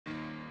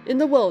In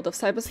the world of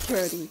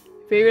cybersecurity,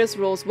 various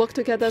roles work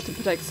together to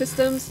protect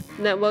systems,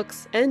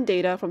 networks, and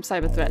data from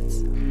cyber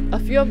threats. A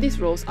few of these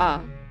roles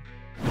are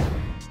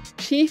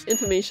Chief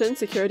Information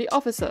Security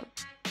Officer.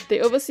 They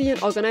oversee an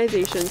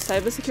organization's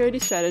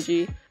cybersecurity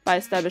strategy by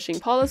establishing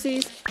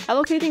policies,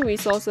 allocating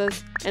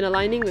resources, and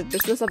aligning with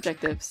business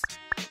objectives.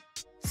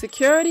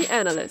 Security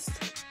Analyst.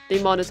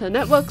 They monitor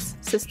networks,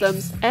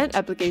 systems, and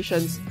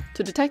applications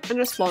to detect and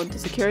respond to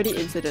security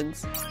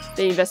incidents.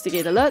 They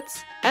investigate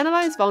alerts,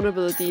 analyze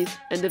vulnerabilities,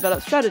 and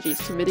develop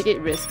strategies to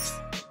mitigate risks.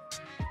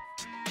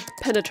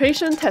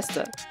 Penetration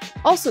Tester.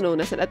 Also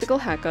known as an ethical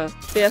hacker,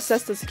 they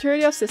assess the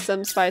security of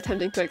systems by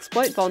attempting to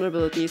exploit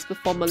vulnerabilities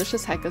before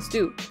malicious hackers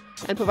do,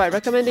 and provide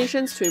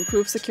recommendations to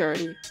improve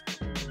security.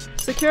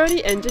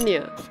 Security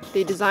Engineer.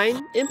 They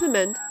design,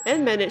 implement,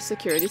 and manage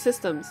security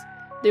systems.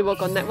 They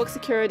work on network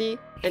security,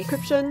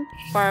 encryption,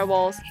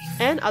 firewalls,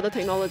 and other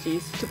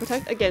technologies to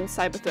protect against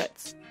cyber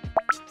threats.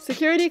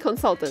 Security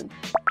Consultant.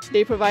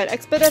 They provide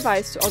expert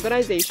advice to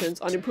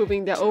organizations on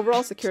improving their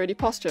overall security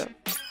posture.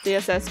 They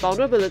assess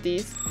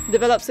vulnerabilities,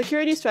 develop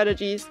security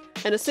strategies,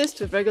 and assist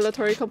with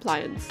regulatory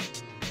compliance.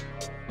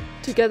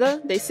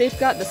 Together, they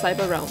safeguard the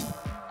cyber realm.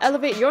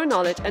 Elevate your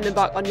knowledge and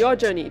embark on your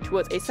journey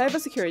towards a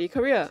cybersecurity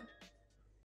career.